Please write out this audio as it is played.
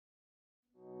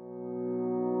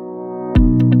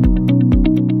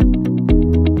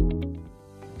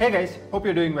Hey guys, hope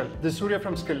you're doing well. This is Surya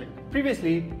from Skill-Lync.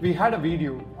 Previously, we had a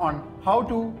video on how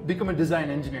to become a design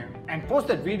engineer. And post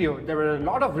that video, there were a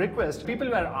lot of requests. People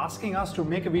were asking us to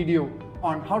make a video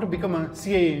on how to become a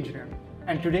CAE engineer.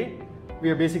 And today, we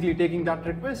are basically taking that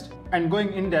request and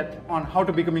going in depth on how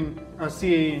to becoming a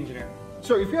CAE engineer.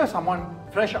 So if you are someone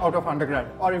fresh out of undergrad,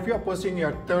 or if you are pursuing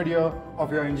your third year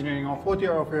of your engineering or fourth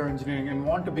year of your engineering and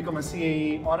want to become a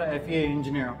CAE or a FEA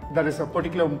engineer, that is a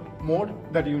particular mode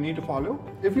that you need to follow.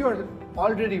 If you are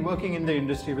already working in the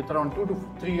industry with around 2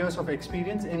 to 3 years of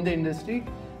experience in the industry,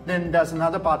 then there's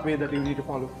another pathway that you need to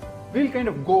follow. We'll kind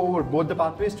of go over both the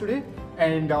pathways today,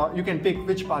 and you can pick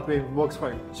which pathway works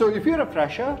for you. So if you're a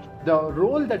fresher, the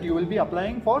role that you will be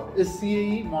applying for is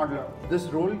CAE Modeler. This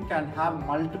role can have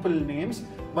multiple names,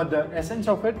 but the essence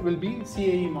of it will be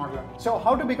CAE Modeler. So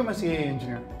how to become a CAE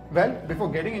engineer? Well,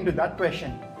 before getting into that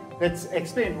question, let's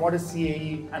explain what is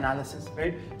CAE analysis,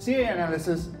 right? CAE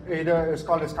analysis either is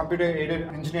called as computer aided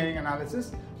engineering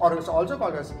analysis, or it's also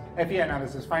called as FEA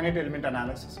analysis, finite element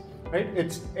analysis, right?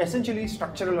 It's essentially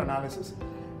structural analysis.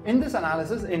 In this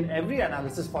analysis, in every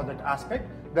analysis for that aspect,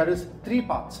 there is 3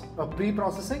 parts: a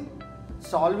pre-processing,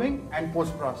 solving, and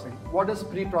post-processing. What does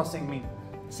pre-processing mean?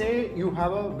 Say you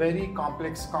have a very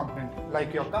complex component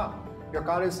like your car. Your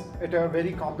car is at a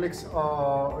very complex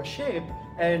shape,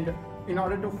 and in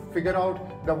order to figure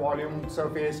out the volume,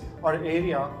 surface, or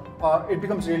area, it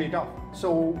becomes really tough.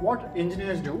 So what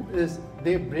engineers do is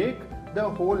they break the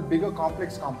whole bigger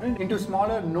complex component into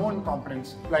smaller known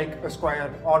components like a square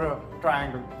or a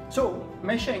triangle. So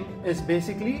meshing is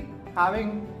basically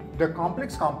having the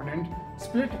complex component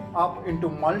split up into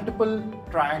multiple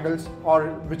triangles, or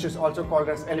which is also called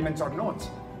as elements or nodes,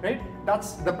 right?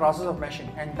 That's the process of meshing,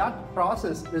 and that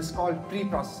process is called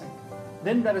pre-processing.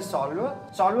 Then there is solver.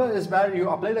 Solver is where you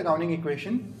apply the governing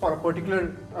equation for a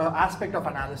particular aspect of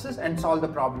analysis and solve the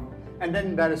problem. And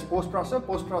then there is post-processor.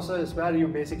 Post-processor is where you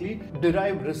basically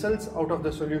derive results out of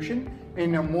the solution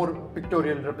in a more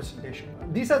pictorial representation.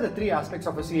 These are the 3 aspects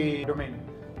of a CAE domain: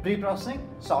 pre-processing,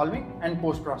 solving, and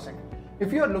post-processing.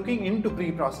 If you are looking into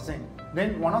pre-processing,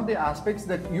 then one of the aspects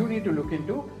that you need to look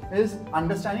into is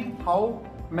understanding how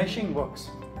meshing works,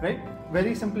 right?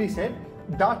 Very simply said,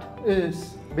 that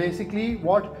is basically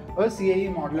what a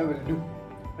CAE modeler will do,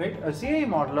 right? A CAE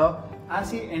modeler,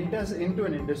 as he enters into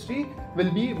an industry,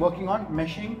 will be working on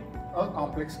meshing a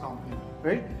complex component,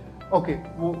 right? Okay,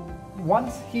 well,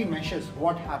 once he meshes,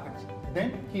 what happens?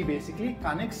 Then he basically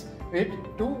connects it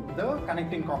to the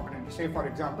connecting component. Say for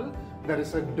example, there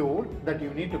is a door that you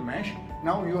need to mesh.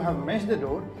 Now you have meshed the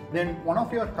door, then one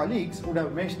of your colleagues would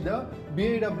have meshed the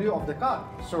BAW of the car.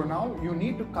 So now you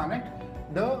need to connect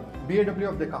the BAW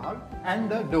of the car and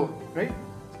the door, right?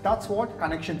 That's what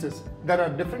connections is. There are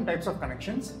different types of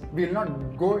connections. We will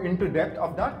not go into depth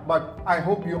of that, but I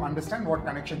hope you understand what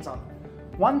connections are.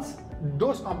 Once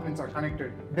those components are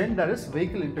connected, then there is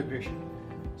vehicle integration.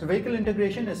 So vehicle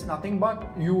integration is nothing but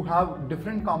you have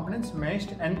different components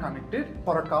meshed and connected.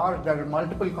 For a car, there are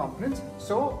multiple components.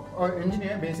 So an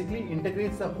engineer basically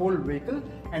integrates the whole vehicle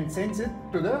and sends it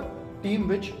to the team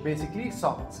which basically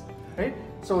solves, right?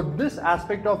 So this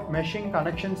aspect of meshing,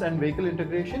 connections, and vehicle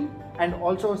integration, and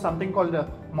also something called the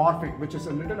morphing, which is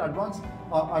a little advanced.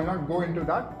 I'll not go into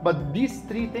that, but these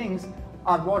 3 things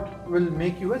are what will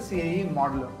make you a CAE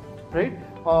modeler, right?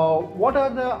 What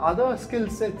are the other skill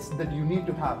sets that you need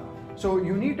to have? So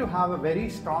you need to have a very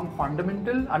strong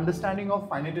fundamental understanding of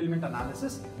finite element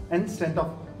analysis and strength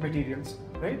of materials,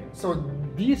 right? So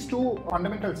these 2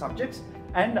 fundamental subjects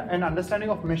and an understanding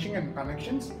of meshing and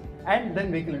connections, and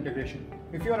then vehicle integration.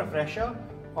 If you are a fresher,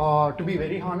 to be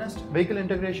very honest, vehicle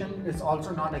integration is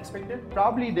also not expected.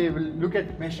 Probably they will look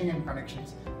at meshing and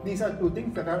connections. These are 2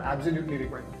 things that are absolutely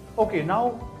required. Okay,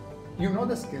 now you know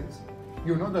the skills,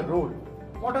 you know the role.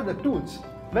 What are the tools?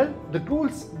 Well, the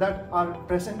tools that are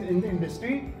present in the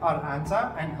industry are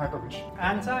ANSA and Hypermesh.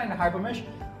 ANSA and Hypermesh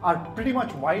are pretty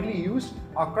much widely used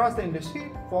across the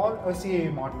industry for a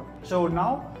CAE modeler. So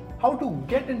now, how to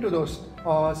get into those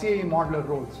CAE modeler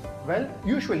roles? Well,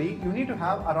 usually you need to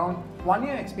have around 1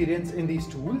 year experience in these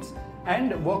tools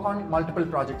and work on multiple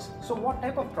projects. So what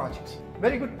type of projects?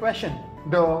 Very good question.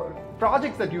 The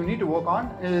projects that you need to work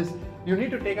on is you need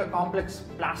to take a complex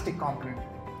plastic component.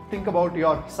 Think about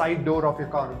your side door of your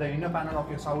car, the inner panel of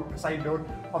your side door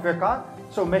of your car.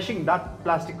 So meshing that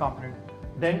plastic component.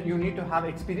 Then you need to have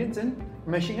experience in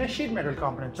meshing a sheet metal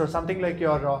component. So something like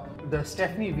your the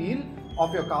Stephanie wheel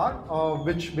of your car,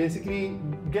 which basically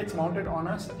gets mounted on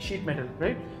a sheet metal,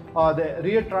 right? The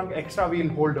rear trunk extra wheel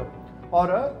holder, or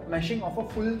a meshing of a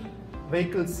full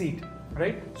vehicle seat,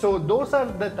 right? So those are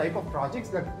the type of projects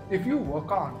that if you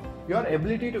work on, your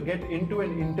ability to get into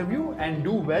an interview and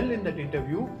do well in that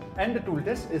interview and the tool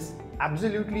test is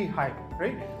absolutely high,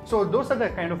 right? So those are the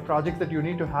kind of projects that you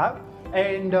need to have.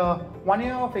 And 1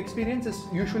 year of experience is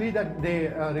usually that they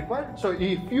require. So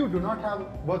if you do not have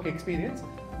work experience,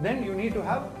 then you need to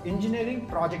have engineering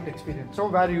project experience. So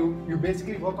where you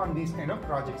basically work on these kind of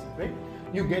projects, right?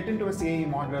 You get into a CAE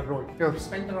modeler role. You have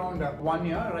spent around 1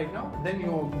 year right now, then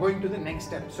you're going to the next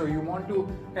step. So you want to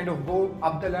kind of go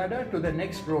up the ladder to the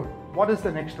next role. What is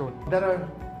the next role? There are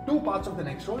two parts of the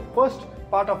next role. First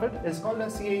part of it is called a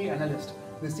CAE Analyst.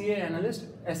 The CAE Analyst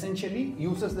essentially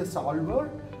uses the solver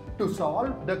to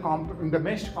solve the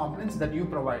meshed components that you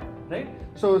provide, right?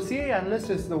 So CAE Analyst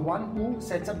is the one who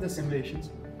sets up the simulations.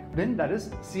 Then there is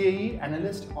CAE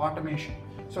Analyst Automation.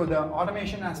 So the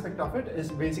automation aspect of it is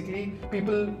basically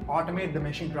people automate the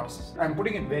meshing process. I'm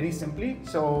putting it very simply,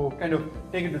 so kind of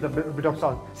take it with a bit of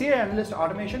salt. CAE Analyst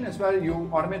Automation is where you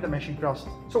automate the meshing process.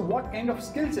 So what kind of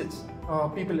skill sets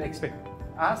people expect?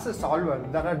 As a solver,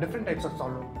 there are different types of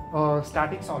solver.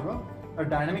 Static solver, a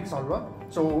dynamic solver.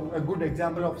 So a good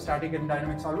example of static and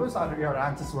dynamic solvers are your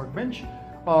ANSYS Workbench.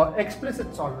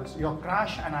 Explicit solvers, your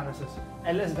crash analysis,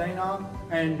 LS-DYNA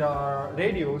and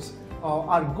radios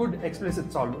are good explicit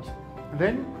solvers.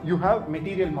 Then you have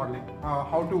material modeling,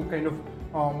 how to kind of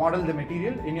model the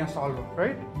material in your solver,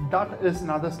 right? That is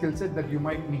another skill set that you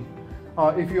might need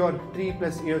if you are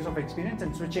 3+ years of experience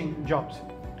and switching jobs.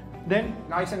 Then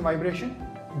noise and vibration,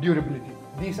 durability.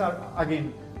 These are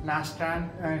again Nastran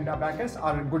and Abacus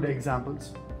are good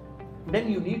examples.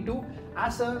 Then you need to,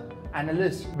 as an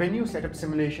analyst, when you set up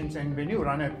simulations and when you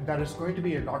run it, there is going to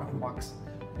be a lot of bugs.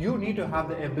 You need to have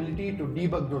the ability to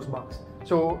debug those bugs.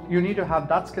 So you need to have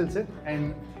that skill set,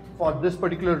 and for this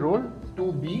particular role,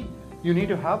 2B, you need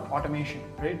to have automation,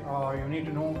 right? You need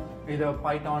to know either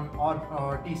Python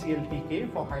or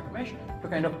TCL/TK for Hypermesh to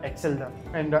kind of excel there.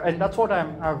 And that's what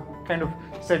I've kind of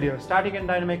said here. Static and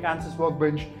dynamic ANSYS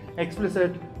Workbench,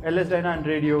 explicit, LS-DYNA and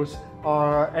radios,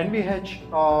 NVH,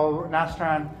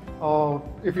 Nastran.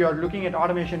 If you are looking at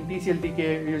automation,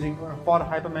 TCL/TK using for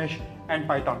Hypermesh and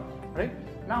Python, right?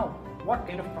 Now, what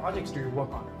kind of projects do you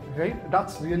work on, right?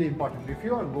 That's really important. If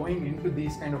you are going into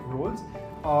these kind of roles,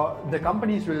 the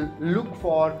companies will look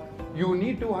for, you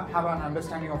need to have an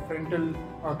understanding of frontal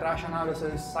crash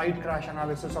analysis, side crash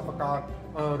analysis of a car,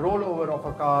 rollover of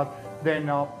a car, then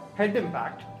head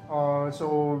impact.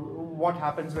 So what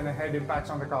happens when a head impacts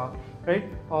on the car, right?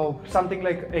 Something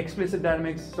like explicit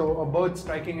dynamics, so a bird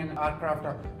striking an aircraft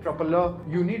propeller.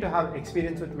 You need to have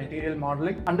experience with material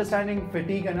modeling, understanding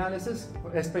fatigue analysis,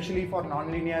 especially for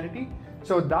non-linearity.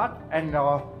 So that, and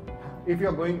if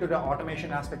you're going to the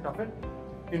automation aspect of it,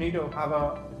 you need to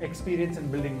have experience in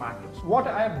building macros. What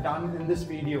I have done in this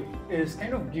video is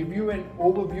kind of give you an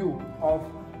overview of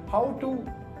how to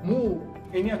move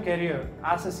in your career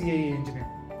as a CAE engineer.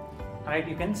 Right,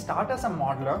 you can start as a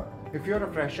modeler. If you're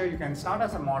a fresher, you can start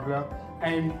as a modeler,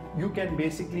 and you can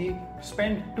basically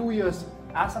spend 2 years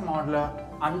as a modeler,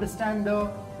 understand the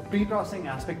pre-processing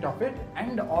aspect of it,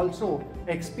 and also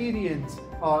experience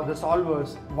the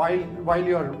solvers while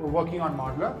you're working on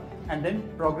modeler, and then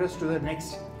progress to the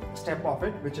next step of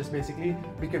it, which is basically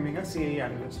becoming a CAE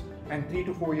analyst. And 3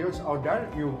 to 4 years out there,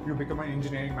 you become an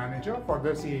engineering manager for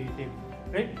the CAE team.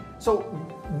 Right? So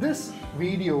this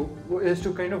video is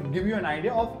to kind of give you an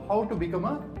idea of how to become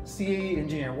a CAE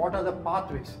engineer. What are the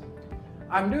pathways?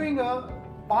 I'm doing a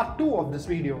part 2 of this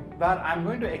video where I'm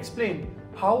going to explain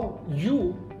how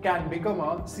you can become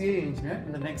a CAE engineer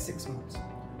in the next 6 months.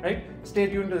 Right? Stay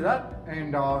tuned to that,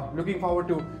 and looking forward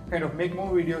to kind of make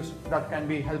more videos that can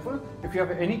be helpful. If you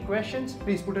have any questions,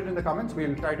 please put it in the comments.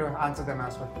 We'll try to answer them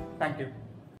as well. Thank you.